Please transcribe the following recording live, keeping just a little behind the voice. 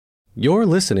You're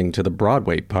listening to the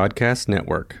Broadway Podcast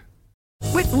Network.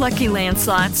 With Lucky Land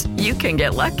Slots, you can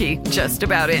get lucky just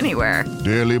about anywhere.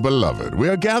 Dearly beloved, we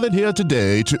are gathered here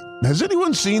today to... Has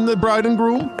anyone seen the bride and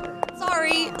groom?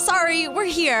 Sorry, we're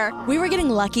here. We were getting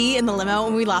lucky in the limo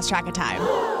and we lost track of time.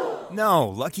 No,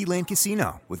 Lucky Land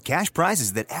Casino, with cash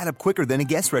prizes that add up quicker than a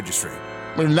guest registry.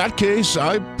 In that case,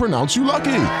 I pronounce you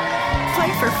lucky.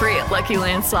 Play for free at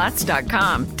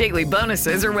LuckyLandSlots.com. Daily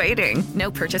bonuses are waiting. No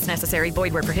purchase necessary.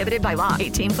 Void where prohibited by law.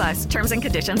 18+. Terms and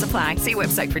conditions apply. See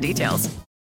website for details.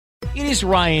 It is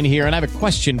Ryan here, and I have a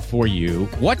question for you.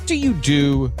 What do you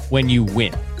do when you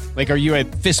win? Like, are you a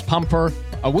fist pumper,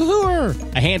 a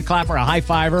woohooer, a hand clapper, a high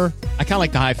fiver? I kind of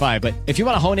like the high five, but if you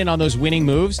want to hone in on those winning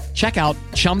moves, check out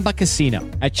Chumba Casino.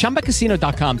 At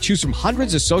ChumbaCasino.com, choose from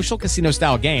hundreds of social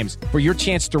casino-style games for your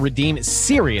chance to redeem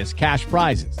serious cash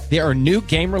prizes. There are new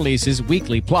game releases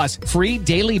weekly, plus free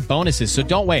daily bonuses, so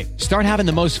don't wait. Start having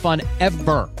the most fun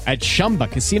ever at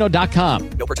ChumbaCasino.com.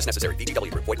 No purchase necessary.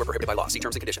 VGW. Void where prohibited by law. See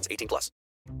terms and conditions. 18+.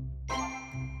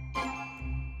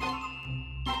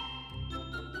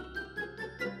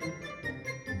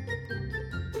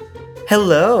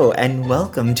 Hello, and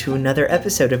welcome to another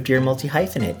episode of Dear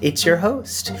Multi-Hyphenate. It's your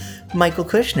host, Michael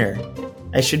Kushner.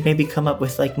 I should maybe come up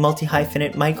with like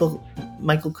multi-hyphenate Michael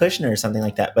Kushner or something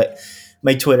like that, but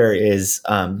my Twitter is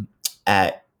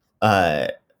at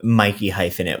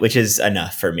Mikey-hyphenate, which is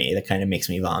enough for me. That kind of makes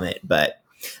me vomit, but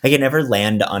I can never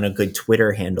land on a good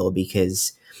Twitter handle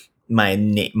because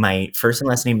my first and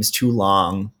last name is too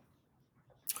long.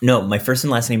 No, my first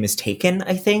and last name is taken,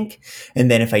 I think.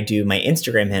 And then if I do my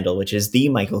Instagram handle, which is the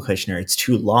Michael Kushner, it's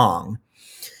too long.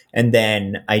 And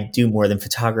then I do more than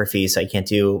photography, so I can't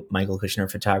do Michael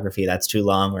Kushner photography. That's too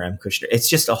long, or I'm Kushner. It's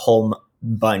just a whole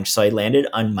bunch. So I landed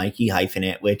on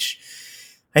Mikey-hyphenate, which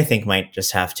I think might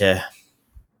just have to,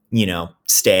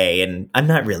 stay. And I'm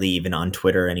not really even on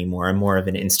Twitter anymore. I'm more of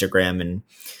an Instagram and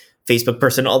Facebook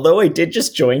person, although I did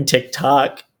just join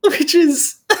TikTok, which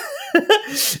is...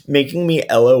 making me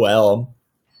LOL.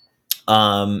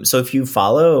 So if you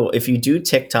do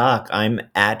TikTok, I'm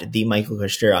at the Michael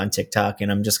Kushner on TikTok,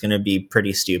 and I'm just going to be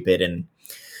pretty stupid and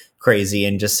crazy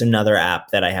and just another app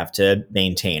that I have to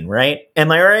maintain, right?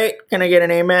 Am I right? Can I get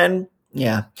an amen?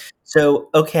 Yeah. So,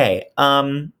 okay.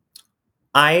 I'm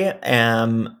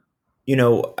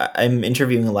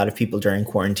interviewing a lot of people during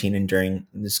quarantine and during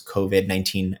this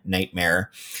COVID-19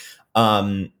 nightmare.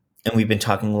 And we've been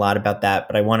talking a lot about that,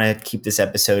 but I want to keep this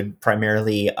episode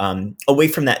primarily away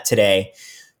from that today,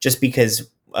 just because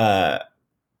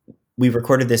we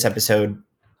recorded this episode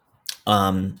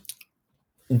during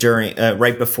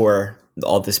right before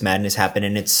all this madness happened,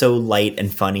 and it's so light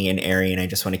and funny and airy, and I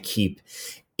just want to keep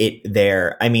it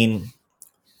there. I mean,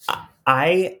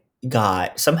 I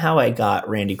got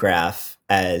Randy Graff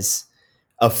as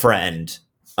a friend,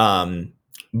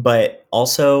 but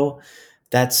also.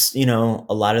 That's, a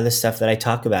lot of the stuff that I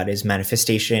talk about is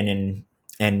manifestation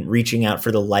and reaching out for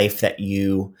the life that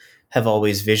you have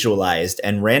always visualized.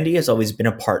 And Randy has always been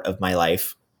a part of my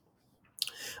life.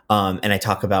 And I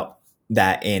talk about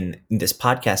that in this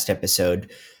podcast episode.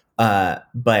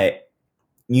 But,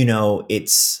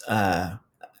 it's, I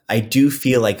do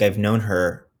feel like I've known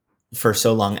her for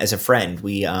so long as a friend.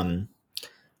 We hit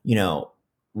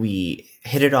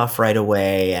it off right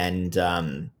away,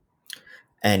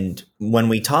 and when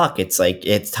we talk, it's like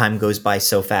time goes by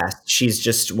so fast. She's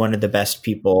just one of the best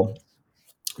people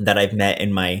that I've met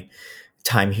in my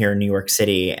time here in New York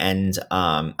City. And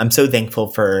I'm so thankful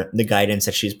for the guidance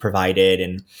that she's provided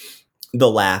and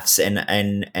the laughs.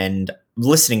 And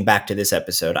listening back to this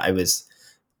episode, I was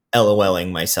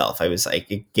LOLing myself. I was like,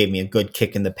 it gave me a good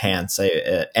kick in the pants.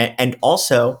 And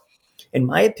also, in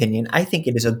my opinion, I think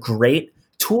it is a great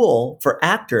tool for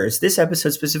actors. This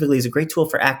episode specifically is a great tool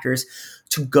for actors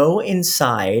to go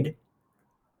inside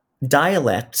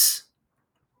dialects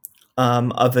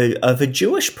of a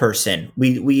Jewish person.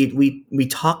 We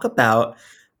talk about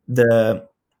the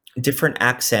different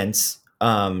accents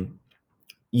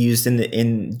used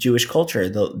in Jewish culture,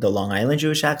 the Long Island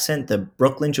Jewish accent, the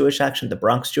Brooklyn Jewish accent, the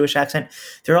Bronx Jewish accent.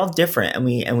 They're all different,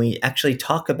 and we actually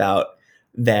talk about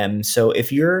them. So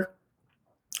if you're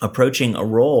approaching a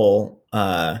role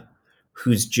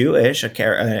who's Jewish, a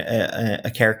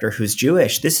character who's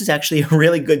Jewish, this is actually a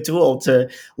really good tool to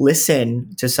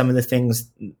listen to some of the things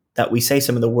that we say,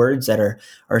 some of the words that are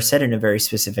said in a very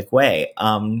specific way.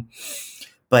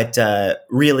 But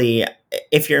really,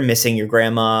 if you're missing your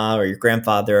grandma or your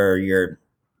grandfather or your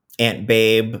Aunt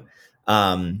Babe,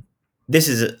 this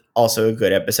is also a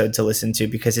good episode to listen to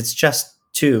because it's just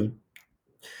two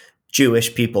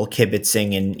Jewish people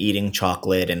kibitzing and eating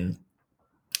chocolate and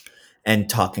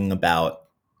talking about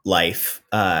life.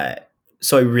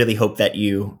 So I really hope that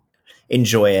you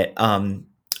enjoy it.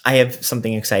 I have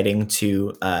something exciting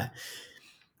to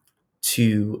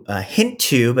hint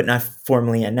to, but not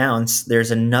formally announce.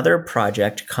 There's another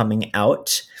project coming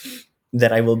out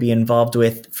that I will be involved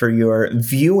with for your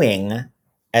viewing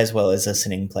as well as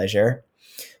listening pleasure.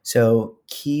 So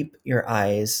keep your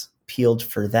eyes peeled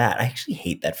for that. I actually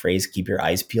hate that phrase, keep your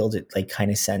eyes peeled. It like kind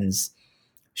of sends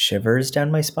shivers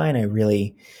down my spine. I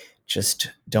really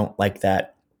just don't like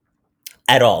that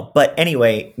at all. But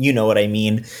anyway, you know what I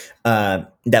mean.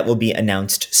 That will be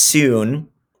announced soon.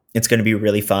 It's going to be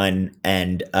really fun.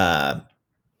 And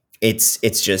it's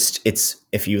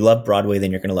if you love Broadway,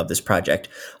 then you're going to love this project.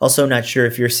 Also, not sure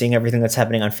if you're seeing everything that's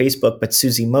happening on Facebook, but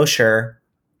Susie Mosher,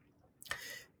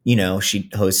 you know, she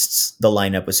hosts the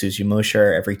lineup with Susie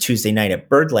Mosher every Tuesday night at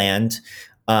Birdland.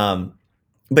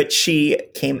 But she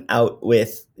came out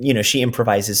with, you know, she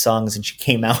improvises songs, and she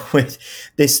came out with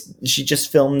this. She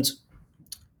just filmed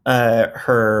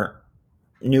her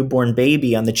newborn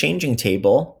baby on the changing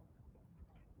table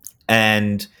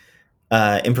and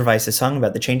improvised a song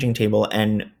about the changing table.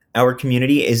 And our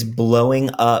community is blowing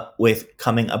up with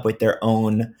coming up with their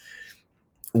own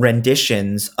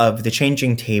renditions of the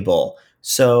changing table.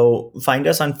 So find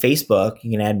us on Facebook. You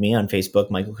can add me on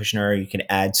Facebook, Michael Kushner. You can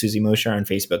add Susie Mosher on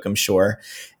Facebook, I'm sure.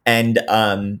 And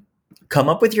come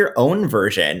up with your own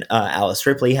version. Alice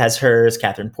Ripley has hers.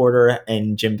 Catherine Porter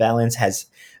and Jim Valance has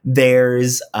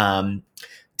theirs.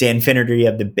 Dan Finnerty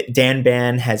of the Dan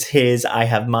Band has his. I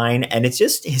have mine. And it's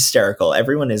just hysterical.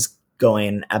 Everyone is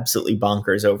going absolutely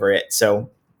bonkers over it.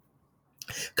 So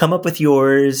come up with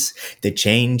yours. The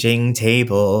Changing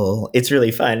Table. It's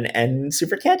really fun and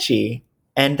super catchy.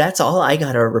 And that's all I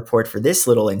got to report for this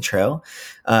little intro.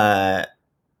 I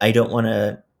don't want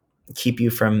to keep you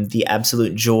from the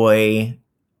absolute joy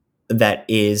that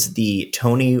is the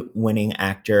Tony-winning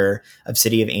actor of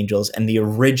City of Angels and the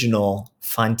original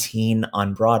Fantine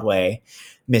on Broadway,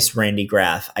 Miss Randy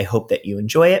Graff. I hope that you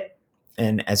enjoy it.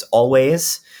 And as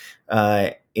always,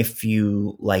 if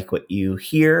you like what you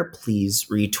hear, please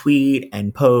retweet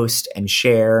and post and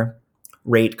share,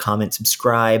 rate, comment,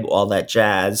 subscribe, all that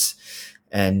jazz.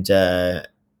 And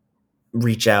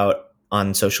reach out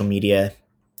on social media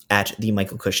at the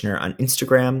Michael Kushner on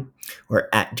Instagram or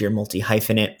at Dear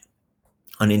Multi-Hyphenate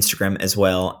on Instagram as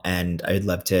well. And I'd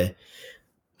love to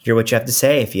hear what you have to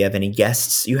say. If you have any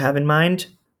guests you have in mind,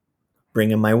 bring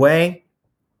them my way.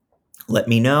 Let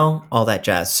me know, all that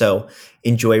jazz. So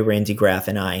enjoy Randy Graff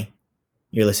and I.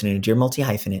 You're listening to Dear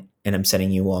Multi-Hyphenate, and I'm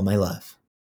sending you all my love.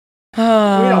 We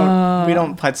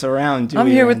don't putz around, do we? I'm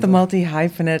here with the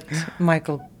multi-hyphenate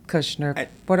Michael Kushner.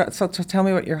 So tell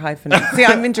me what your hyphenate. See,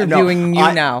 I'm interviewing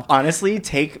you now. Honestly,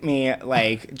 take me,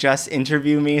 just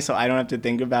interview me so I don't have to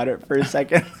think about it for a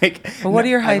second. But what are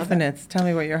your hyphenates? Tell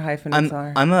me what your hyphenates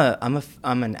are.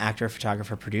 I'm an actor,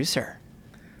 photographer, producer.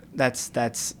 That's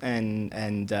and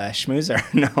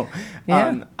schmoozer. No.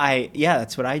 Yeah.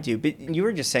 That's what I do. But you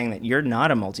were just saying that you're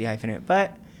not a multi-hyphenate,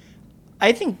 but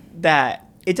I think that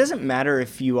it doesn't matter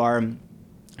if you are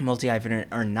multi-hyphenate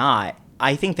or not.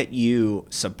 I think that you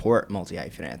support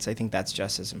multi-hyphenates. I think that's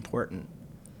just as important.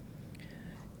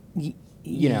 You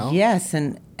know? Yes,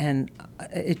 and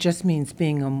it just means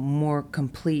being a more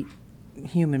complete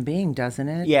human being, doesn't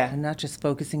it? Yeah. And not just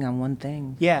focusing on one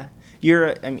thing. Yeah.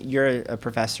 You're a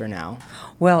professor now.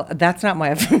 Well, that's not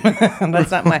my.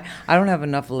 I don't have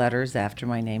enough letters after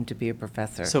my name to be a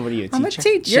professor. So what are you? I'm a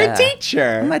teacher. You're a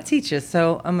teacher. I'm a teacher.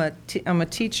 So I'm a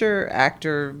teacher,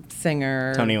 actor,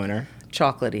 singer, Tony winner,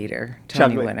 chocolate eater,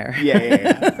 Tony winner.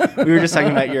 Yeah. We were just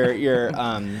talking about your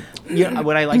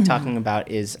what I like talking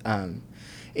about is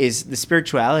the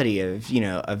spirituality of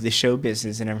the show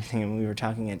business and everything. And we were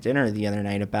talking at dinner the other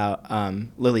night about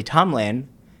Lily Tomlin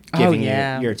giving you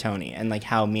your Tony and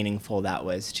how meaningful that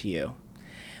was to you.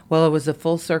 Well, it was a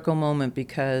full circle moment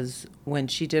because when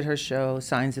she did her show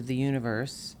Signs of the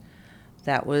Universe,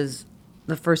 that was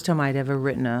the first time I'd ever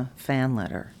written a fan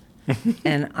letter.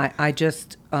 And I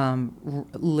just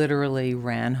literally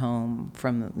ran home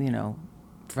from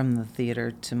the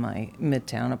theater to my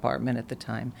Midtown apartment at the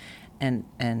time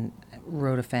and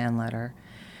wrote a fan letter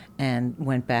and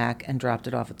went back and dropped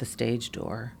it off at the stage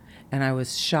door. And I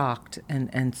was shocked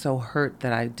and so hurt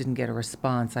that I didn't get a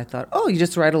response. I thought, oh, you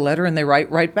just write a letter and they write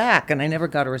right back. And I never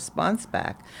got a response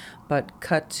back. But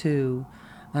cut to,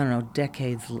 I don't know,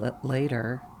 decades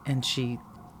later, and she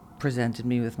presented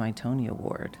me with my Tony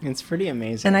Award. It's pretty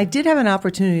amazing. And I did have an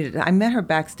opportunity. I met her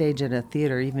backstage at a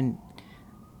theater.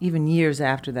 Even years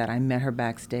after that, I met her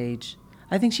backstage.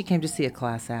 I think she came to see a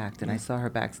class act, and I saw her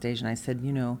backstage, and I said,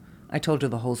 I told her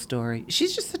the whole story.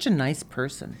 She's just such a nice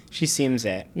person. She seems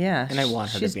it. Yeah. And I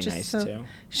want her to she's be just nice so- too.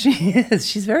 She is.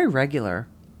 She's very regular.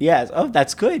 Yes. Oh,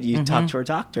 that's good. You Mm-hmm. talked to her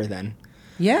doctor then.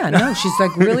 Yeah, no, she's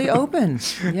like really open.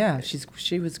 Yeah,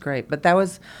 she was great. But that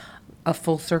was a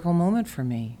full circle moment for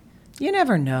me. You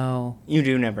never know You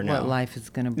do never know what life is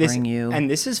going to bring you. And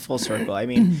this is full circle. I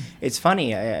mean, it's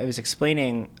funny. I was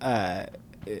explaining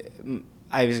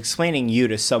you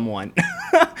to someone,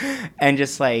 and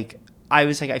just like I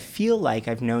was like, I feel like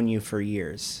I've known you for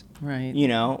years. Right. You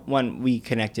know, we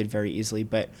connected very easily,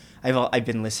 but I've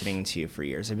been listening to you for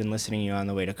years. I've been listening to you on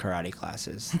the way to karate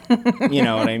classes. You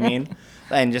know what I mean?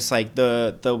 And just like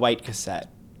the white cassette,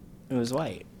 it was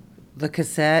white. The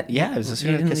cassette? Yeah, I was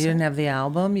listening to the cassette. You didn't have the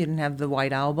album? You didn't have the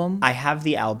white album? I have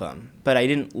the album, but I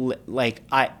didn't we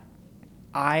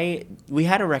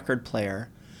had a record player,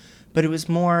 but it was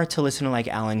more to listen to like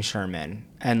Alan Sherman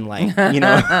and like, you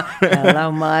know,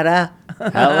 Hello, Mara.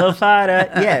 Hello,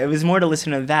 Fada. Yeah, it was more to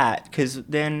listen to that because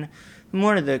then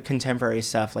more to the contemporary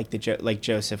stuff like like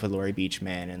Joseph with Laurie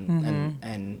Beachman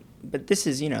and but this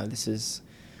is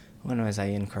when was I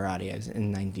in karate? I was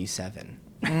in 97.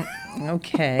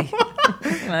 Okay.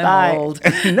 I'm old.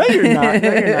 No, you're not.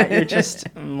 You're just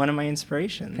one of my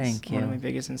inspirations. Thank you. One of my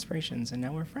biggest inspirations, and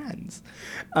now we're friends.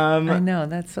 I know,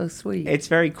 that's so sweet. It's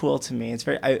very cool to me. It's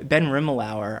Ben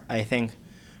Rimmelauer, I think,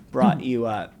 brought you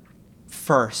up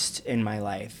first in my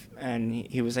life, and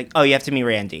he was like, "Oh, you have to meet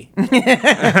Randy.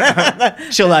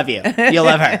 She'll love you. You'll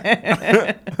love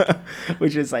her,"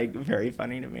 which is like very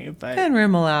funny to me. But Ben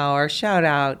Rimmelauer, shout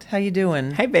out. How you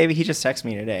doing? Hey, baby, he just texted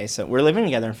me today. So we're living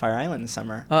together in Fire Island this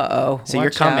summer. Uh-oh. So you're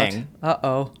coming.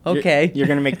 Uh-oh. Okay. You're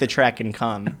gonna make the trek and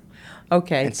come.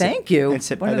 Okay. And sit- Thank you. and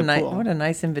sit by the pool. What a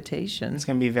nice invitation. It's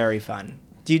gonna be very fun.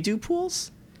 Do you do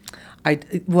pools?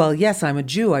 Well, yes, I'm a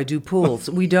Jew. I do pools.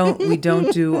 We don't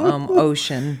do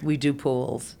ocean. We do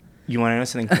pools. You want to know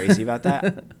something crazy about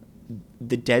that?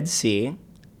 The Dead Sea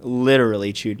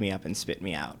literally chewed me up and spit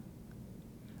me out.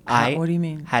 What do you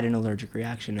mean? Had an allergic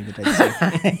reaction to the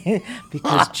Dead Sea.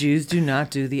 Because Jews do not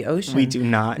do the ocean. We do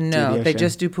not do the No, they ocean.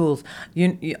 just do pools. You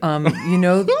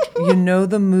know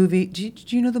the movie. Do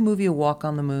you know the movie A Walk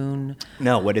on the Moon?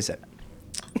 No, what is it?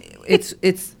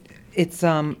 It's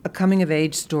a coming of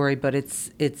age story, but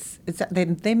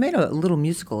they made a little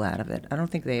musical out of it. I don't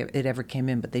think it ever came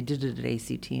in, but they did it at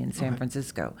ACT in San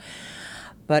Francisco.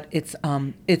 But it's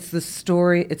the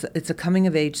story. It's a coming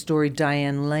of age story.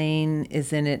 Diane Lane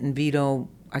is in it, and Viggo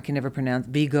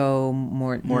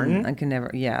Mortensen. I can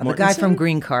never. Yeah, the guy from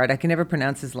Green Card. I can never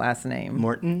pronounce his last name.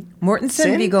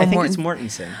 Mortensen. Viggo I think Mortensen. it's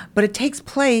Mortensen. But it takes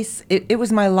place. It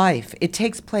was my life. It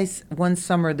takes place one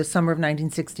summer, the summer of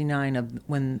 1969,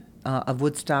 of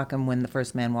Woodstock, and when the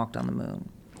first man walked on the moon.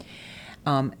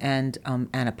 And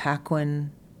Anna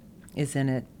Paquin is in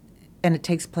it. And it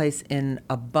takes place in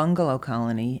a bungalow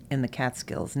colony in the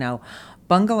Catskills. Now,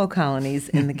 bungalow colonies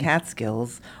in the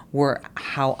Catskills were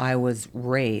how I was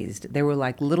raised. They were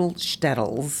like little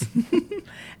shtetls.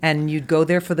 And you'd go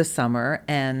there for the summer,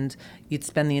 and you'd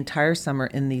spend the entire summer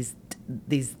in these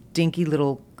dinky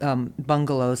little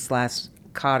bungalows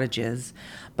 / cottages.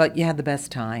 But you had the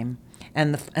best time.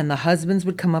 And the husbands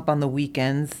would come up on the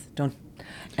weekends.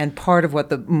 And part of what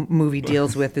the movie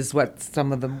deals with is what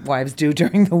some of the wives do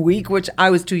during the week, which I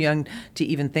was too young to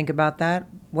even think about that.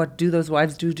 What do those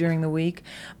wives do during the week?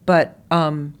 But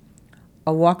A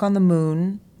Walk on the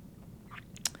Moon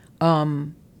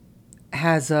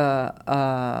has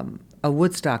a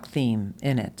Woodstock theme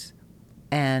in it.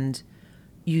 And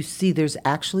you see there's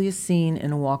actually a scene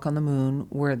in A Walk on the Moon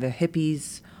where the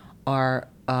hippies are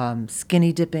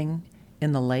skinny dipping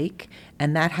in the lake,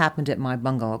 and that happened at my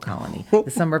bungalow colony.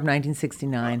 The summer of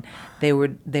 1969, they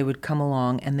would come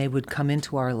along, and they would come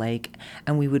into our lake,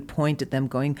 and we would point at them,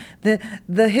 going, "The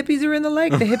hippies are in the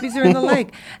lake. The hippies are in the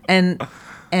lake." And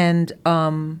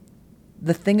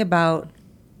the thing about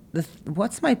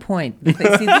what's my point?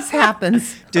 See, this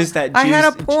happens. I had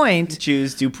a point.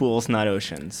 Jews do pools, not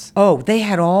oceans. Oh, they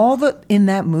had in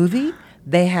that movie.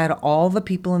 They had all the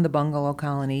people in the bungalow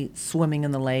colony swimming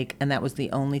in the lake, and that was the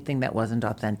only thing that wasn't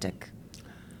authentic.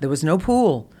 There was no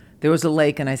pool. There was a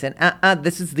lake, and I said,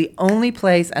 this is the only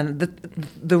place, and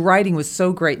the writing was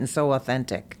so great and so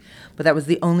authentic, but that was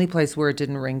the only place where it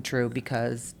didn't ring true,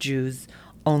 because Jews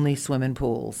only swim in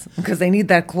pools, because they need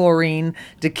that chlorine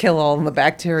to kill all the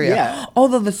bacteria. Yeah.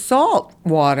 Although the salt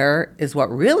water is what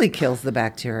really kills the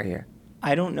bacteria.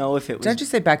 I don't know if it was... Did I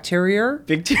just say bacteria?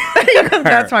 Bacteria.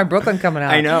 That's my Brooklyn coming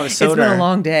out. I know, It's been a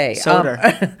long day.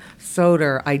 Soda.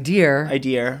 Soda.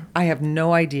 Idea. I have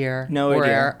no idea No where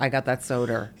idea. I got that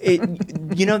soda.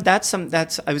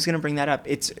 That's I was going to bring that up.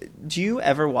 Do you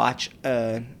ever watch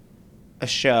a a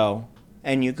show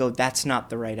and you go, that's not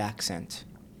the right accent?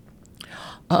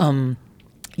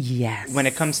 Yes. When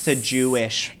it comes to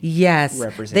Jewish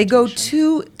representation. They go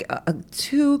too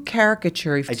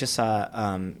caricature. I just saw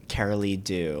Carolee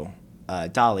do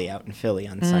Dolly out in Philly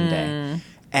on Sunday.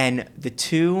 And the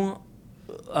two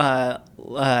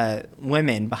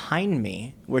women behind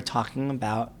me were talking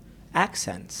about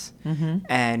accents.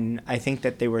 And I think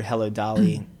that they were Hello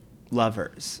Dolly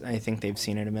lovers. I think they've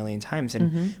seen it a million times.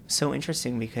 And it was so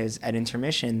interesting because at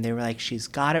intermission, they were like, she's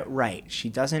got it right. She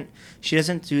doesn't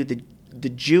do the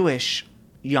Jewish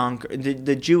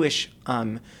the Jewish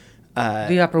the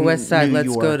Upper West Side, New let's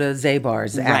York. go to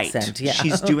Zabar's accent. Yeah.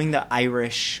 She's doing the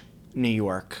Irish New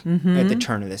York at the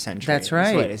turn of the century. That's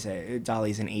right. What is it?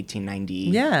 Dolly's in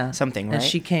 1890 something, right? And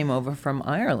she came over from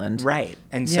Ireland. Right.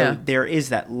 And so there is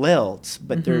that lilt,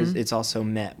 but it's also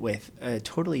met with a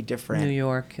totally different New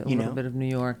York, a little bit of New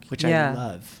York. Which I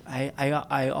love.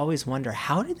 I always wonder,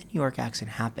 how did the New York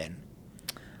accent happen?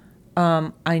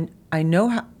 I know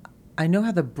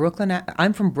how the Brooklyn.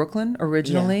 I'm from Brooklyn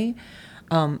originally,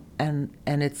 and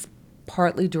it's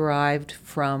partly derived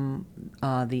from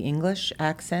the English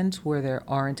accent where there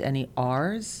aren't any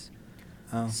R's.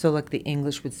 So like the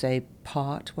English would say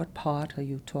pot. What pot are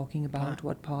you talking about?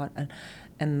 What pot?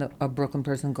 And a Brooklyn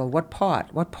person would go, what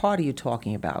pot? What pot are you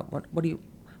talking about? What do you?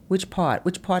 Which pot?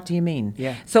 Which pot do you mean?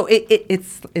 Yeah. So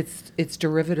it's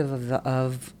derivative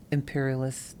of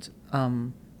imperialist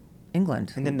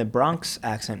England. And then the Bronx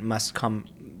accent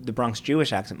the Bronx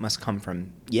Jewish accent must come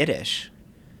from Yiddish.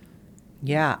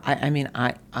 Yeah, I'm the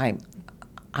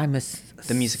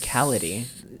musicality,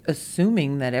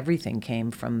 assuming that everything came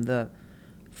from the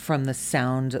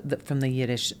sound, from the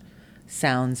Yiddish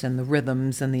sounds and the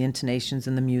rhythms and the intonations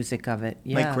and the music of it.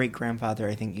 Yeah. My great grandfather,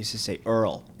 I think, used to say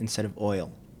Earl instead of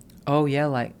oil. Oh yeah,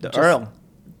 like the Earl.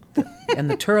 And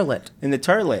the turlet. And the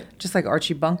turlet. Just like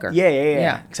Archie Bunker.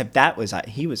 Yeah. Except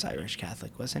he was Irish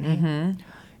Catholic, wasn't he?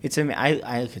 It's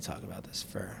I could talk about this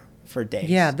for days.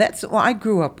 Yeah, I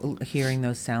grew up hearing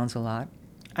those sounds a lot.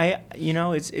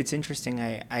 It's interesting.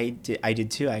 I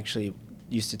did too. I actually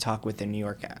used to talk with a New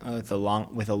York with a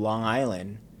Long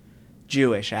Island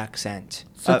Jewish accent.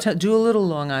 So do a little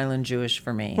Long Island Jewish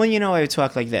for me. Well, I would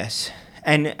talk like this,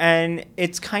 and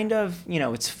it's kind of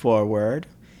it's forward.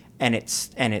 And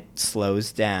it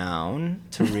slows down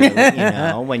to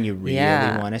really, when you really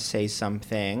want to say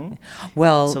something.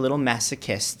 Well, it's a little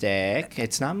masochistic.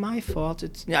 It's not my fault.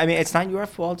 It's not your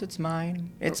fault. It's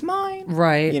mine. It's mine.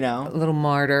 Right. A little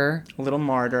martyr.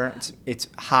 It's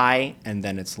high and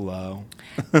then it's low.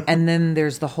 And then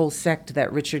there's the whole sect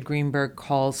that Richard Greenberg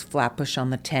calls Flatbush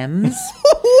on the Thames.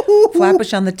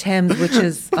 Flatbush on the Thames, which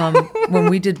is when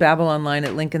we did Babylon Line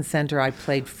at Lincoln Center, I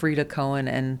played Frida Cohen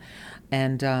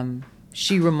and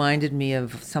she reminded me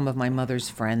of some of my mother's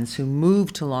friends who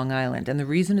moved to Long Island. And the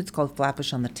reason it's called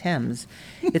Flatbush on the Thames,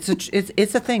 it's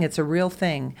a thing. It's a real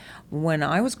thing. When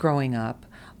I was growing up,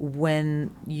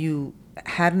 when you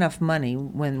had enough money,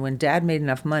 when Dad made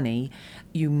enough money,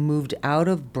 you moved out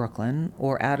of Brooklyn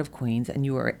or out of Queens, and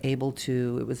you were able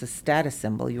to. It was a status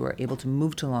symbol. You were able to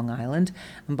move to Long Island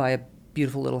and buy a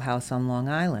beautiful little house on Long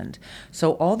Island.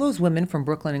 So all those women from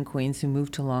Brooklyn and Queens who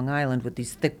moved to Long Island with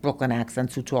these thick Brooklyn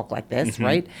accents who talk like this,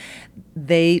 right?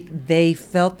 They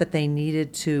felt that they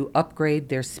needed to upgrade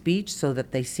their speech so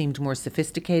that they seemed more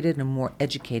sophisticated and more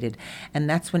educated. And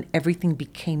that's when everything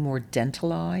became more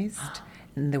dentalized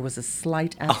and there was a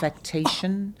slight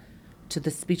affectation to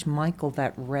the speech. Michael,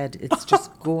 that red, it's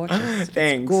just gorgeous.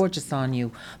 Thanks. It's gorgeous on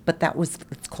you. But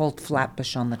it's called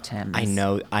Flatbush on the Thames. I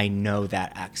know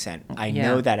that accent. I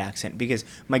know that accent because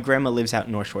my grandma lives out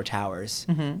in North Shore Towers,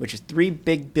 which is 3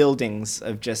 big buildings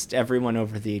of just everyone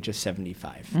over the age of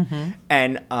 75.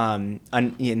 And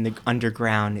in the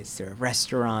underground, there are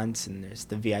restaurants, and there's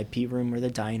the VIP room or the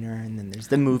diner, and then there's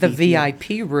the movie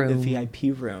VIP room. The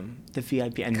VIP room. The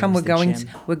VIP. And come, we're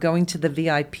going to the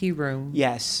VIP room.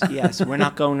 Yes. We're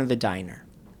not going to the diner.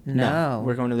 No,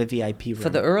 we're going to the VIP room for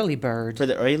the early bird. For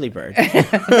the early bird.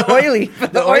 the oily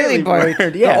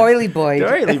bird. Yeah. The oily boy. The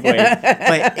oily boy.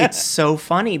 But it's so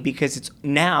funny because it's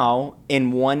now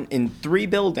in 3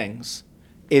 buildings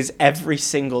is every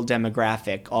single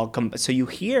demographic so you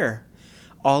hear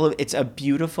all of it's a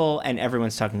beautiful, and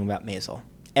everyone's talking about Maisel.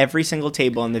 Every single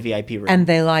table in the VIP room. And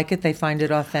they like it. They find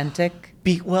it authentic.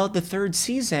 The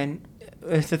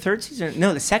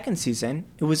second season,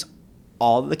 it was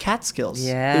all the Catskills.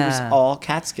 Yeah. It was all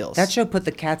Catskills. That show put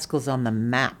the Catskills on the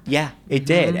map. Yeah, it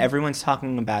did. Everyone's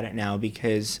talking about it now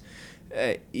because,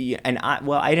 I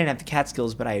didn't have the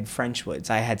Catskills, but I had Frenchwoods.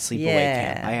 I had Sleepaway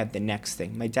Camp. I had the next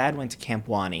thing. My dad went to Camp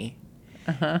Wani,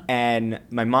 and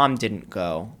my mom didn't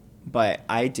go. but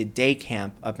I did day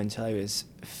camp up until I was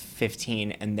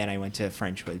 15, and then I went to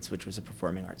Frenchwoods, which was a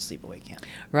performing arts sleepaway camp.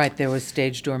 Right, there was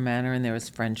Stage Door Manor and there was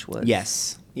Frenchwoods.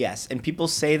 Yes, and people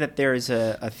say that there is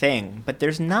a thing, but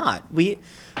there's not. We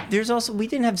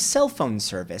didn't have cell phone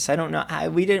service. I don't know.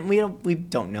 We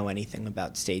don't know anything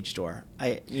about Stage Door.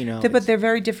 But they're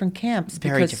very different camps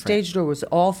Very because different. Stage Door was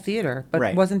all theater, but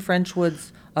Right. wasn't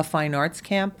Frenchwoods a fine arts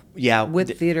camp? Yeah,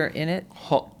 with theater in it.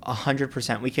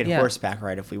 100%. We could Yeah. horseback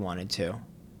ride if we wanted to.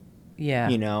 Yeah,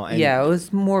 And yeah, it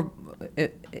was more.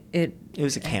 It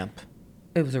was a camp.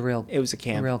 It was a real. It was a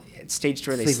camp. Real At Stage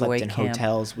Door, they sleepaway slept in camp.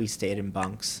 hotels. We stayed in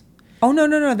bunks. Oh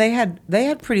no! They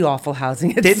had pretty awful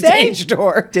housing at Did Stage they?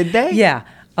 Door. Did they?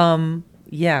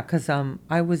 Yeah, because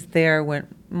I was there when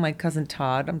my cousin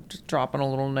Todd. I'm just dropping a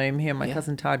little name here. My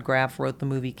cousin Todd Graff wrote the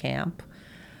movie Camp.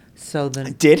 So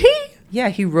then, Did he? yeah,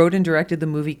 he wrote and directed the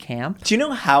movie Camp. Do you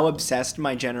know how obsessed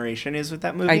my generation is with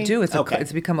that movie? I do. It's okay.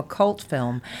 it's become a cult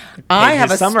film. I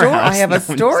have a Summer story. House. I have No, a I'm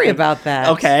just story kidding. about that.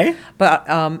 Okay. But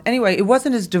anyway, it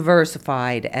wasn't as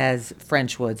diversified as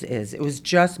Frenchwoods is. It was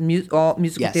just all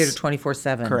musical Yes. theater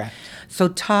 24/7. Correct. So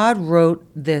Todd wrote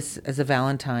this as a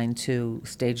Valentine to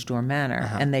Stage Door Manor,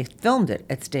 and they filmed it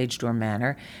at Stage Door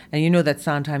Manor. And you know that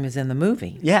Sondheim is in the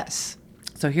movie. Yes.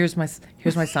 So here's my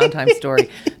Sondheim story.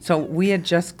 So we had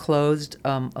just closed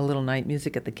a little night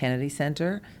music at the Kennedy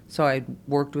Center. So I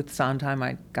worked with Sondheim.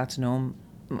 I got to know him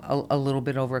a little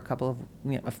bit over a couple of.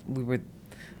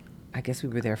 I guess we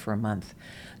were there for a month.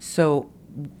 So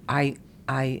I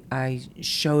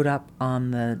showed up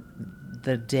on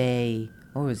the day.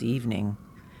 Oh, it was evening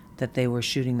that they were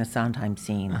shooting the Sondheim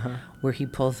scene, where he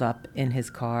pulls up in his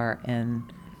car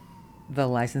and the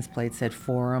license plate said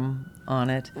Forum on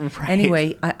it. Right.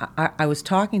 Anyway, I was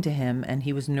talking to him, and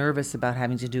he was nervous about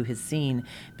having to do his scene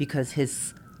because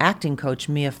his acting coach,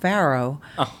 Mia Farrow,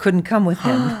 couldn't come with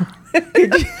him.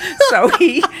 So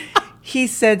he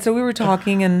said, so we were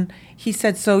talking, and he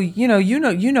said, so you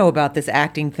know about this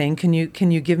acting thing. Can you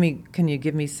give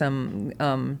me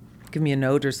some give me a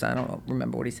note or something? I don't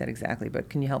remember what he said exactly, but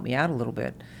can you help me out a little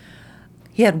bit?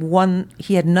 He had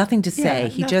nothing to say. Yeah,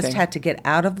 he just nothing. had to get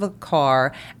out of the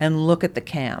car and look at the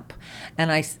camp.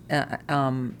 And I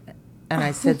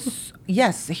said,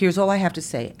 yes, here's all I have to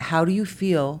say. How do you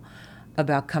feel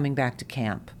about coming back to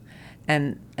camp?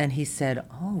 And he said,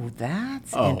 oh,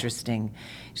 that's interesting.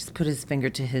 He just put his finger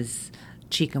to his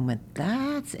cheek and went,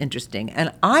 that's interesting.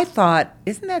 And I thought,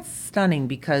 isn't that stunning?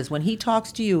 Because when he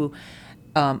talks to you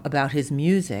about his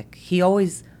music, he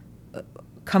always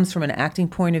comes from an acting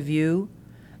point of view.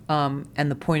 And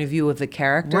the point of view of the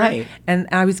character. Right. And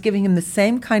I was giving him the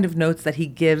same kind of notes that he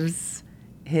gives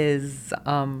his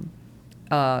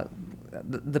the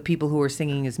people who are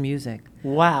singing his music.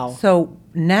 Wow. So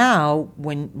now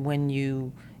when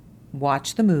you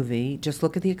watch the movie, just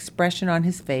look at the expression on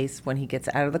his face when he gets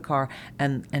out of the car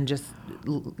and just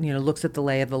looks at the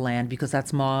lay of the land, because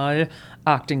that's my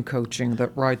acting coaching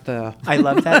that right there. I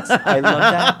love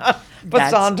that.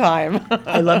 But Sondheim.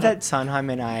 I love that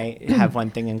Sondheim and I have one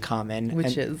thing in common.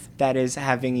 Which and is? That is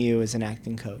having you as an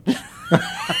acting coach. Because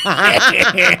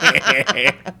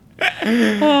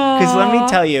let me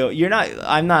tell you, you're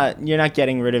not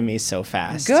getting rid of me so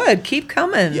fast. Good. Keep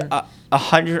coming.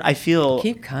 100.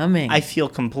 Keep coming. I feel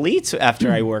complete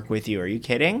after I work with you. Are you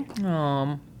kidding?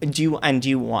 Do you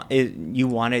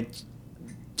want to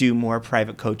do more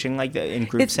private coaching like that in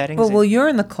group settings? Well, you're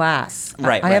in the class.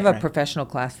 Right. I have a right. professional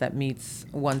class that meets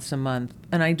once a month,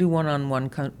 and I do one-on-one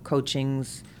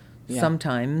coachings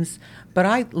sometimes. But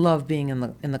I love being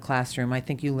in the classroom. I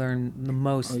think you learn the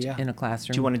most in a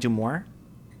classroom. Do you want to do more?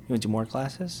 You want to do more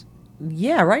classes?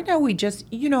 Yeah. Right now, we just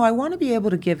I want to be able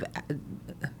to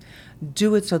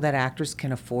do it so that actors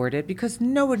can afford it, because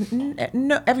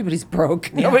everybody's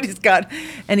broke. Yeah. Nobody's got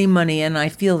any money, and I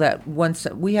feel that once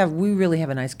we really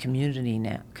have a nice community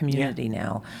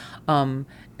now, and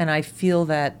I feel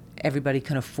that everybody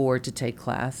can afford to take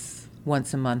class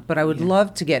once a month. But I would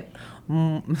love to get.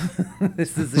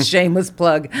 This is a shameless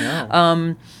plug.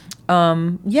 No.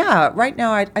 Right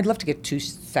now I'd love to get 2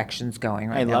 sections going.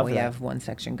 Right now we have 1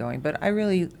 section going, but I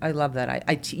love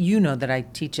that. You know that I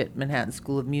teach at Manhattan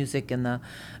School of Music in the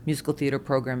musical theater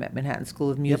program at Manhattan School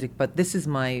of Music. But this is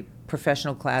my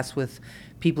professional class with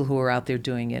people who are out there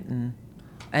doing it,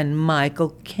 and Michael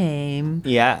came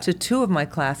to 2 of my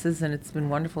classes, and it's been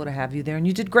wonderful to have you there. And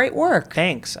you did great work.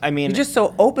 Thanks. I mean, you're just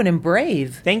so open and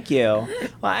brave. Thank you.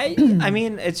 Well, I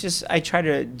mean, it's just I try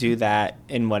to do that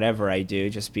in whatever I do,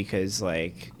 just because,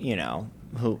 like, no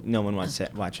one wants to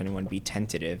watch anyone be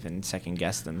tentative and second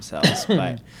guess themselves.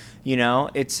 But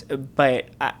But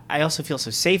I also feel so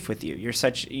safe with you. You're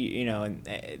such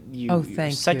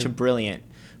you're such a brilliant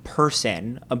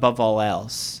person above all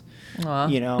else.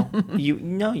 You know,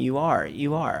 you are.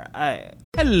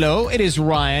 Hello, it is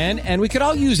Ryan, and we could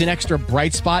all use an extra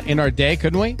bright spot in our day,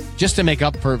 couldn't we? Just to make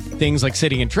up for things like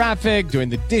sitting in traffic, doing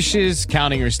the dishes,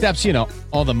 counting your steps, you know,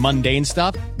 all the mundane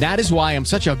stuff. That is why I'm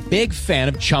such a big fan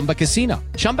of Chumba Casino.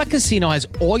 Chumba Casino has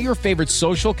all your favorite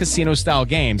social casino-style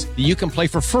games that you can play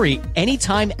for free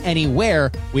anytime,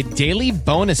 anywhere with daily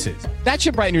bonuses. That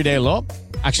should brighten your day a little.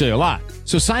 Actually, a lot.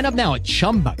 So sign up now at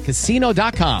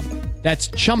ChumbaCasino.com. That's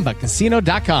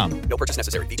ChumbaCasino.com. No purchase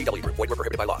necessary. VGW Group. Void where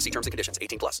prohibited by law. See terms and conditions.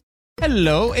 18+.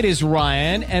 Hello, it is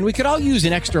Ryan, and we could all use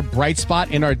an extra bright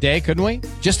spot in our day, couldn't we?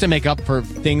 Just to make up for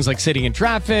things like sitting in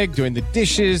traffic, doing the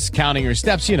dishes, counting your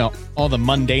steps, you know, all the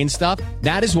mundane stuff.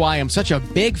 That is why I'm such a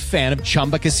big fan of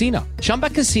Chumba Casino.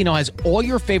 Chumba Casino has all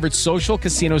your favorite social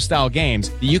casino-style games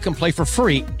that you can play for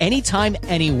free anytime,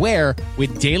 anywhere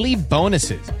with daily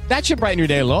bonuses. That should brighten your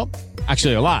day a little.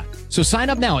 Actually, a lot. So sign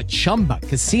up now at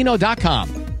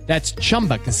ChumbaCasino.com. That's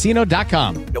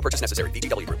ChumbaCasino.com. No purchase necessary.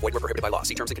 VGW Group. Void where prohibited by law.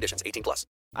 See terms and conditions. 18+.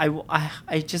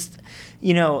 I just,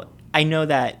 you know, I know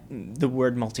that the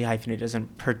word multi-hyphenate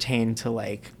doesn't pertain to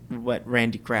like what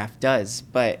Randy Graff does,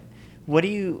 but what do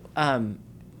you,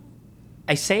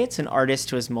 I say it's an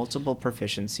artist who has multiple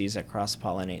proficiencies that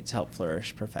cross-pollinate to help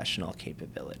flourish professional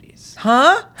capabilities.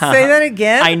 Huh? Say that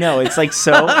again? I know. It's like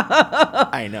so.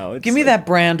 I know. Give me that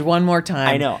brand one more time.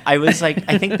 I know. I was like,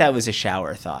 I think that was a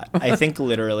shower thought. I think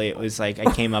literally it was like, I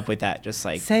came up with that just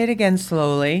like. Say it again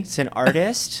slowly. It's an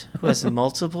artist who has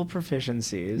multiple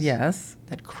proficiencies. Yes.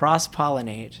 That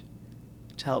cross-pollinate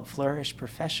to help flourish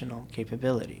professional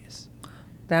capabilities.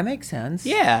 That makes sense.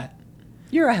 Yeah.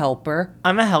 You're a helper.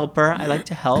 I'm a helper. I like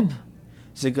to help.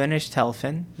 Zagunish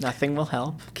telfin. Nothing will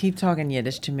help. Keep talking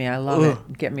Yiddish to me. I love it.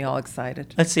 Get me all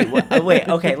excited. Let's see. Wait.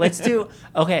 Okay. Let's teach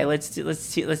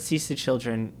the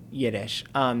children Yiddish.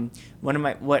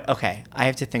 Okay. I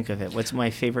have to think of it. What's my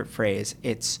favorite phrase?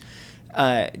 It's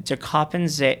der Koppen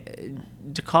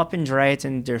dreht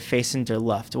in der Face in der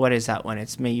Luft. What is that one?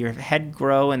 It's may your head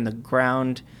grow in the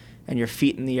ground and your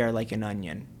feet in the air like an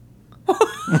onion.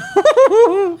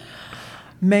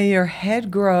 May your head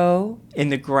grow in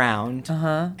the ground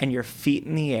and your feet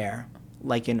in the air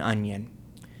like an onion.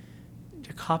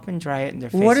 Der Koppen dreht in der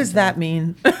Face. What does that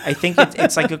mean? I think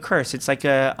it's like a curse. It's like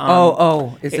a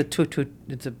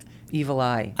it's a evil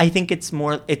eye. I think it's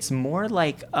more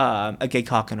like a gay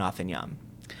cockanoff and yum.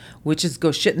 Which is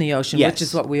go shit in the ocean, yes. Which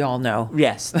is what we all know.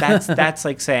 Yes, that's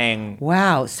like saying.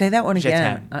 Wow, say that one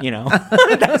again. You know,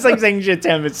 that's like saying je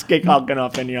t'aime. It's gay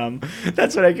cockanoff and yum.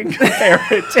 That's what I can compare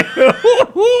it to.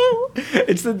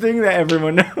 It's the thing that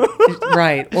everyone knows.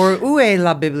 Right, or où est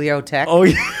la bibliothèque? Oh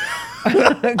yeah.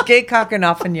 Gay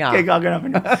cockanoff and yum. Gay cockanoff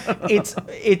and yum.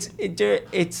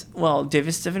 It's well,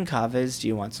 Davis Steven Chavez. Do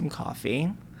you want some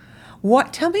coffee?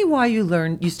 What? Tell me why you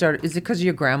started. Is it because of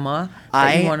your grandma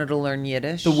that you wanted to learn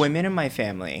Yiddish? The women in my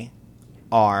family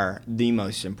are the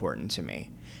most important to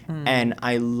me, and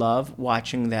I love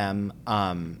watching them.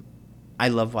 I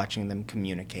love watching them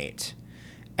communicate,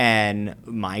 and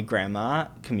my grandma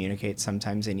communicates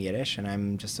sometimes in Yiddish, and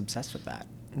I'm just obsessed with that.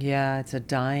 Yeah, it's a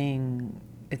dying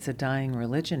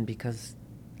religion because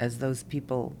as those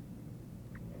people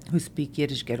who speak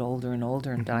Yiddish get older and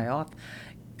older and die off.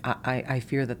 I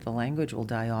fear that the language will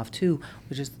die off too,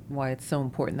 which is why it's so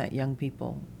important that young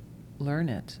people learn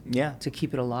it. Yeah. To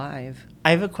keep it alive. I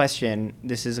have a question.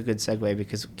 This is a good segue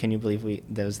because can you believe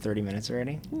that was 30 minutes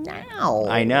already? No.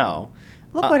 I know.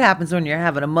 Look what happens when you're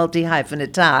having a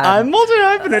multi-hyphenate time. I'm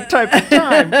multi-hyphenate type of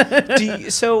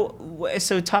time.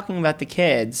 So talking about the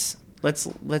kids,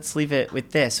 let's leave it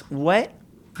with this.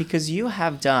 Because you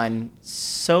have done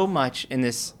so much in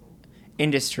this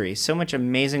industry, so much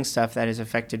amazing stuff that has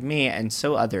affected me and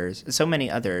so many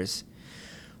others.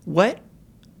 What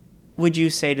would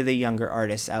you say to the younger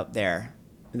artists out there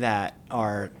that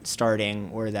are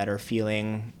starting or that are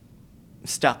feeling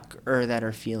stuck or that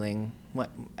are feeling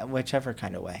whichever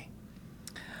kind of way?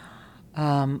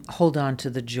 Hold on to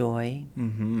the joy.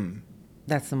 Mm-hmm.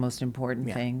 That's the most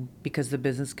important thing because the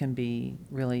business can be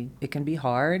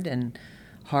hard and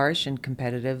harsh and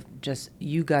competitive. Just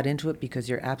you got into it because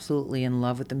you're absolutely in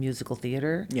love with the musical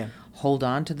theater. Yeah. Hold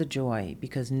on to the joy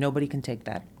because nobody can take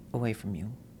that away from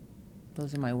you.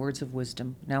 Those are my words of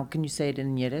wisdom. Now, can you say it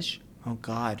in Yiddish? Oh,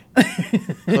 God.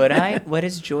 Could I? What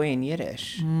is joy in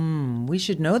Yiddish? We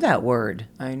should know that word.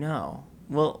 I know.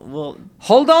 Well,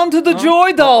 hold on to the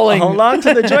joy, darling. Hold on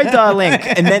to the joy, darling.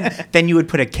 And then you would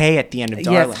put a K at the end of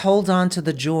darling. Yes, hold on to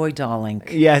the joy, darling.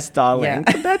 Yes, darling.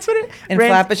 Yeah. That's what it. And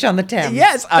Flatbush on the Thames.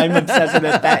 Yes, I'm obsessed with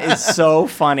it. That is so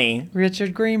funny.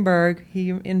 Richard Greenberg,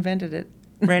 he invented it.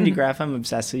 Randy Graff, I'm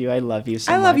obsessed with you. I love you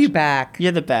so much. I love you back.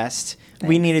 You're the best.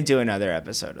 We need to do another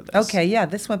episode of this. Okay, yeah,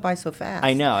 this went by so fast.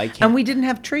 I know, I can't. And we didn't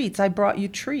have treats. I brought you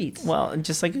treats. Well,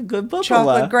 just like a good book.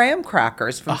 Chocolate graham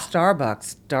crackers from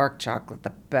Starbucks. Dark chocolate, the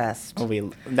best.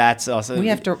 That's also... We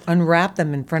have to unwrap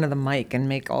them in front of the mic and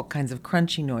make all kinds of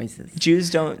crunchy noises. Jews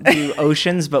don't do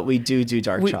oceans, but we do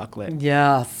dark chocolate.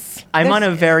 Yes. I'm on a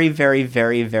very, very,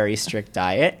 very, very strict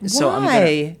diet. So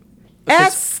Why?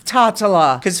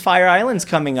 Tatala. Because Fire Island's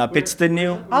coming up. It's the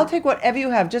new... I'll take whatever you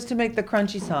have just to make the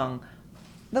crunchy song.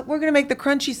 Look, we're going to make the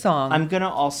crunchy song. I'm going to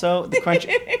also... The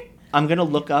crunchy... I'm going to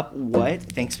look up what...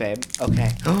 Thanks, babe.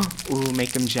 Okay. Ooh,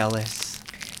 make them jealous.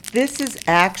 This is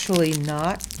actually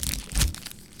not...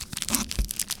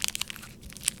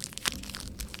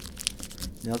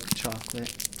 Milk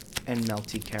chocolate and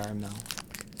melty caramel.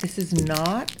 This is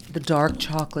not the dark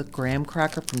chocolate graham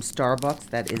cracker from Starbucks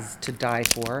that is to die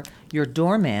for. Your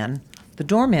doorman, the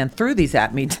doorman threw these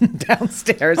at me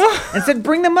downstairs and said,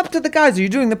 bring them up to the guys. Are you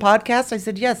doing the podcast? I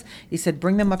said, yes. He said,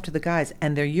 bring them up to the guys.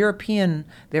 And they're European.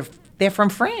 They're from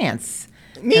France.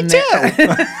 Me too.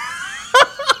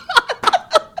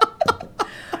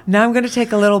 Now I'm going to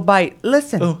take a little bite.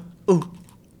 Listen. Ooh.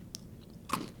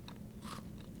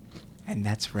 And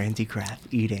that's Randy Graff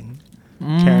eating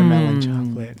caramel and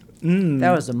chocolate.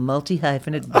 That was a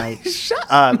multi-hyphenate bite. Shut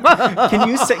up.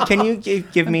 Can you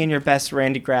give me in your best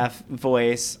Randy Graff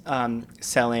voice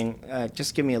selling?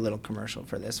 Just give me a little commercial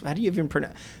for this. How do you even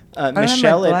pronounce?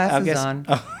 Michelle. I have my glasses on.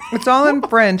 It's all in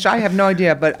French. I have no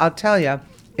idea, but I'll tell you,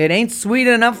 it ain't sweet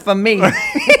enough for me.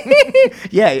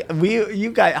 Yeah,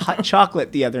 you got hot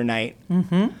chocolate the other night.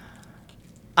 Mm-hmm.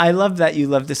 I love that you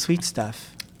love the sweet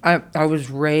stuff. I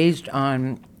was raised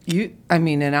on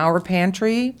in our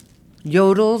pantry,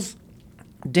 Yodels,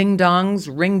 Ding Dongs,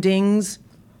 Ring Dings,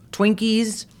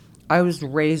 Twinkies. I was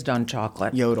raised on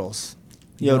chocolate. Yodels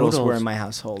were in my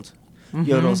household.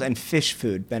 Mm-hmm. Yodels and fish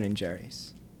food, Ben &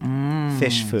 Jerry's.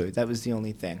 Fish food. That was the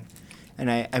only thing.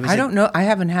 And I don't know. I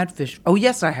haven't had fish. Oh,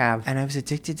 yes, I have. And I was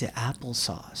addicted to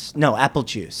applesauce. No, apple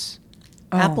juice.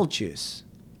 Oh. Apple juice.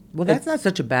 Well, that's not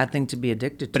such a bad thing to be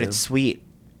addicted to. But it's sweet.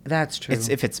 That's true.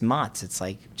 If it's Mott's, it's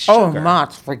like sugar. Oh,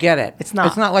 Mott's, forget it. It's not.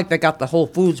 It's not like they got the Whole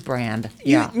Foods brand.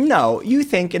 You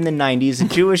think in the 90s a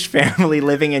Jewish family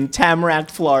living in Tamarack,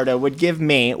 Florida would give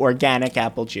me organic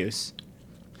apple juice?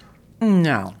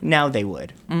 No. Now they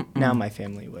would. Mm-mm. Now my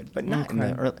family would. But not in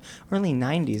the early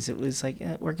 90s. It was like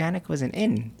organic wasn't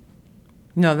in.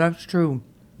 No, that's true.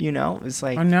 You know? It was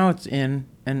like... Oh, now it's in,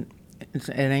 and it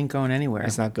ain't going anywhere.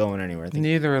 It's not going anywhere.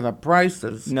 Neither are the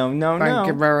prices. No. Thank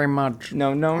you very much.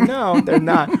 No. They're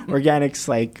not. Organic's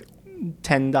like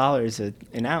 $10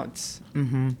 an ounce.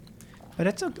 Mm-hmm. But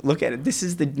it's okay. Look at it. This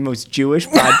is the most Jewish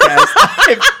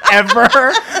podcast I've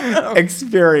ever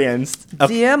experienced.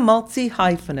 Dear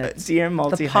Multi-Hyphenate. Dear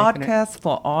Multi-Hyphenate. The podcast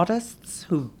for artists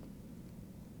who...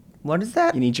 What is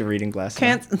that? You need your reading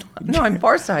glasses. No, I'm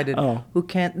farsighted. Oh. Who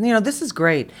can't... this is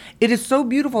great. It is so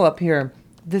beautiful up here.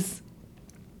 This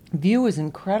view is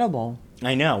incredible.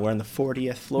 I know. We're on the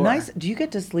 40th floor. Nice. Do you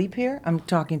get to sleep here? I'm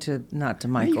talking not to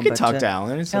Michael. You can talk to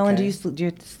Alan. It's Alan, okay. do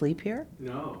you have to sleep here?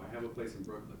 No, I have a place in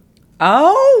Brooklyn.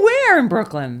 Oh, where in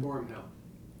Brooklyn? Borum Hill.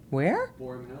 Where?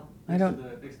 Borum Hill.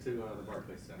 Next to the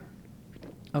Barclays Center.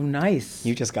 Oh, nice.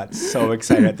 You just got so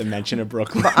excited at the mention of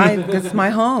Brooklyn. That's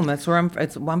my home. That's where I'm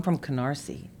from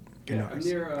Canarsie. Yeah, I'm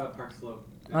near Park Slope.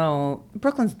 Oh,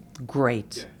 Brooklyn's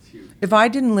great. Yeah, it's huge. If I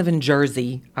didn't live in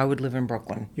Jersey, I would live in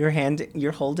Brooklyn.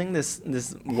 You're holding this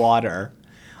water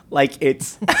like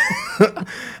it's I'm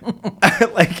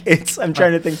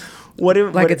trying to think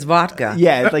it's vodka.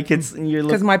 Yeah, like it's you're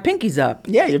because my pinky's up.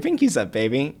 Yeah, your pinky's up,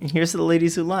 baby. Here's to the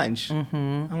ladies who lunch.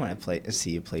 Mm-hmm. I want to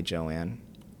see you play Joanne.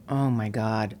 Oh my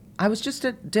God! I was just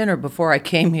at dinner before I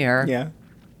came here. Yeah.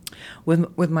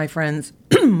 With my friends,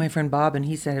 my friend Bob, and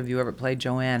he said, "Have you ever played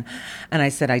Joanne?" And I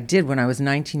said, "I did when I was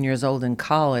 19 years old in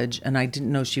college, and I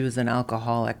didn't know she was an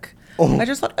alcoholic. Oh. I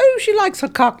just thought, she likes her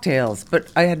cocktails,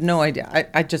 but I had no idea.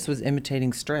 I just was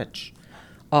imitating Stritch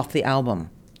off the album.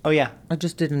 Oh yeah, I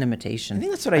just did an imitation. I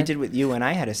think that's what I did with you when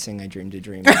I had to sing "I Dreamed a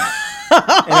Dream" in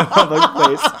a public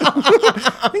place.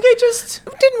 I think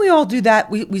didn't we all do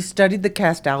that? We studied the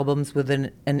cast albums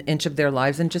within an inch of their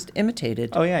lives and just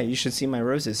imitated. Oh yeah, you should see My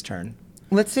Roses Turn.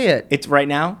 Let's see it. It's right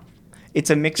now. It's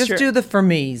a mixture. Just do the for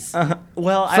me's.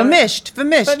 Well, Famished. Well,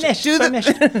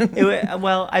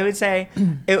 I would say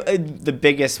the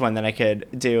biggest one that I could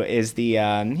do is the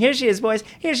here she is, boys.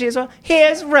 Here she is. Well,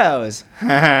 here's Rose,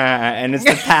 and it's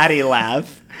the Patty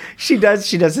laugh. She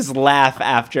does this laugh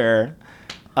after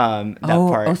that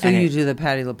part. Oh, so you do the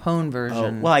Patti LuPone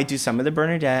version. Oh, well, I do some of the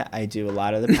Bernadette. I do a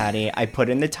lot of the Patty. I put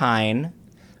in the Tyne.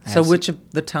 So which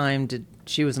of the time did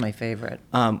She was my favorite.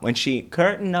 When she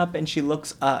curtain up and she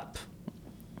looks up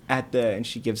and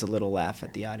she gives a little laugh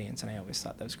at the audience, and I always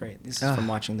thought that was great. This is from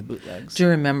watching the bootlegs. Do you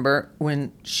remember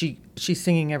when she's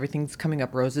singing Everything's Coming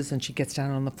Up Roses and she gets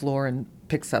down on the floor and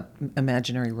picks up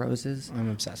imaginary roses? I'm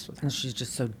obsessed with her. And she's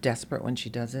just so desperate when she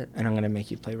does it. And I'm going to make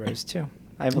you play Rose too.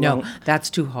 That's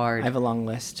too hard. I have a long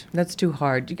list. That's too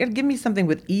hard. You got to give me something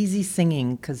with easy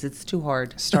singing because it's too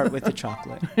hard. Start with the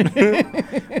chocolate.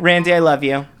 Randy, I love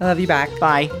you. I love you back.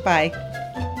 Bye. Bye.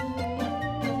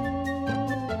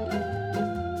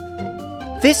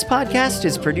 This podcast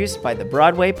is produced by the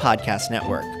Broadway Podcast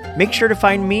Network. Make sure to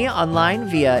find me online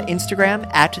via Instagram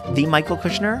at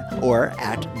 @TheMichaelKushner or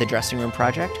at The Dressing Room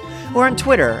Project, or on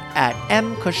Twitter at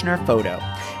 @MKushnerPhoto.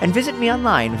 And visit me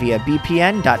online via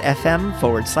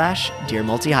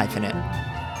bpn.fm/DearMultiHyphenate.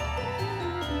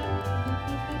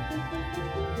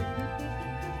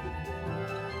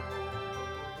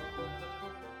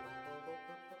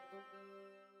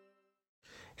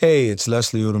 Hey, it's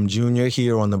Leslie Odom Jr.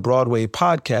 here on the Broadway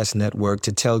Podcast Network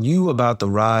to tell you about the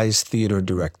Rise Theater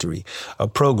Directory, a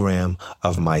program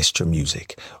of Maestra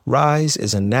Music. Rise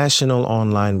is a national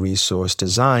online resource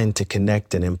designed to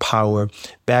connect and empower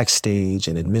backstage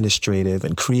and administrative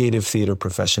and creative theater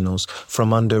professionals from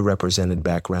underrepresented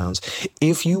backgrounds.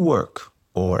 If you work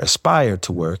or aspire to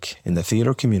work in the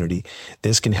theater community,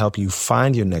 this can help you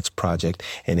find your next project.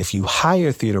 And if you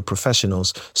hire theater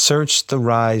professionals, search the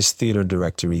Rise Theater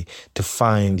Directory to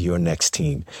find your next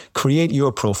team. Create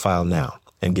your profile now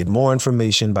and get more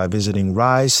information by visiting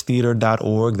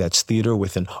risetheater.org. That's theater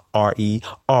with an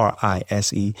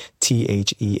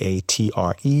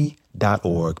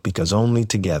RERISETHEATRE.org, because only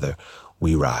together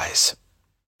we rise.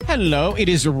 Hello, it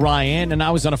is Ryan, and I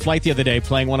was on a flight the other day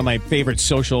playing one of my favorite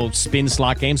social spin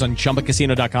slot games on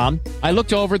ChumbaCasino.com. I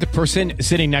looked over at the person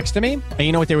sitting next to me, and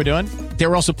you know what they were doing? They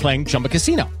were also playing Chumba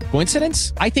Casino.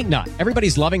 Coincidence? I think not.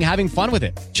 Everybody's loving having fun with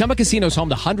it. Chumba Casino is home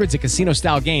to hundreds of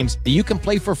casino-style games that you can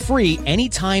play for free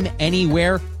anytime,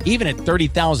 anywhere, even at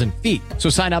 30,000 feet.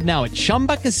 So sign up now at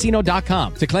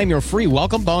ChumbaCasino.com to claim your free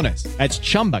welcome bonus. That's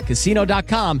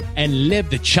ChumbaCasino.com and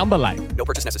live the Chumba life. No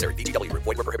purchase necessary. VGW. Void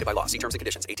where prohibited by law. See terms and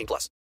conditions. 18+.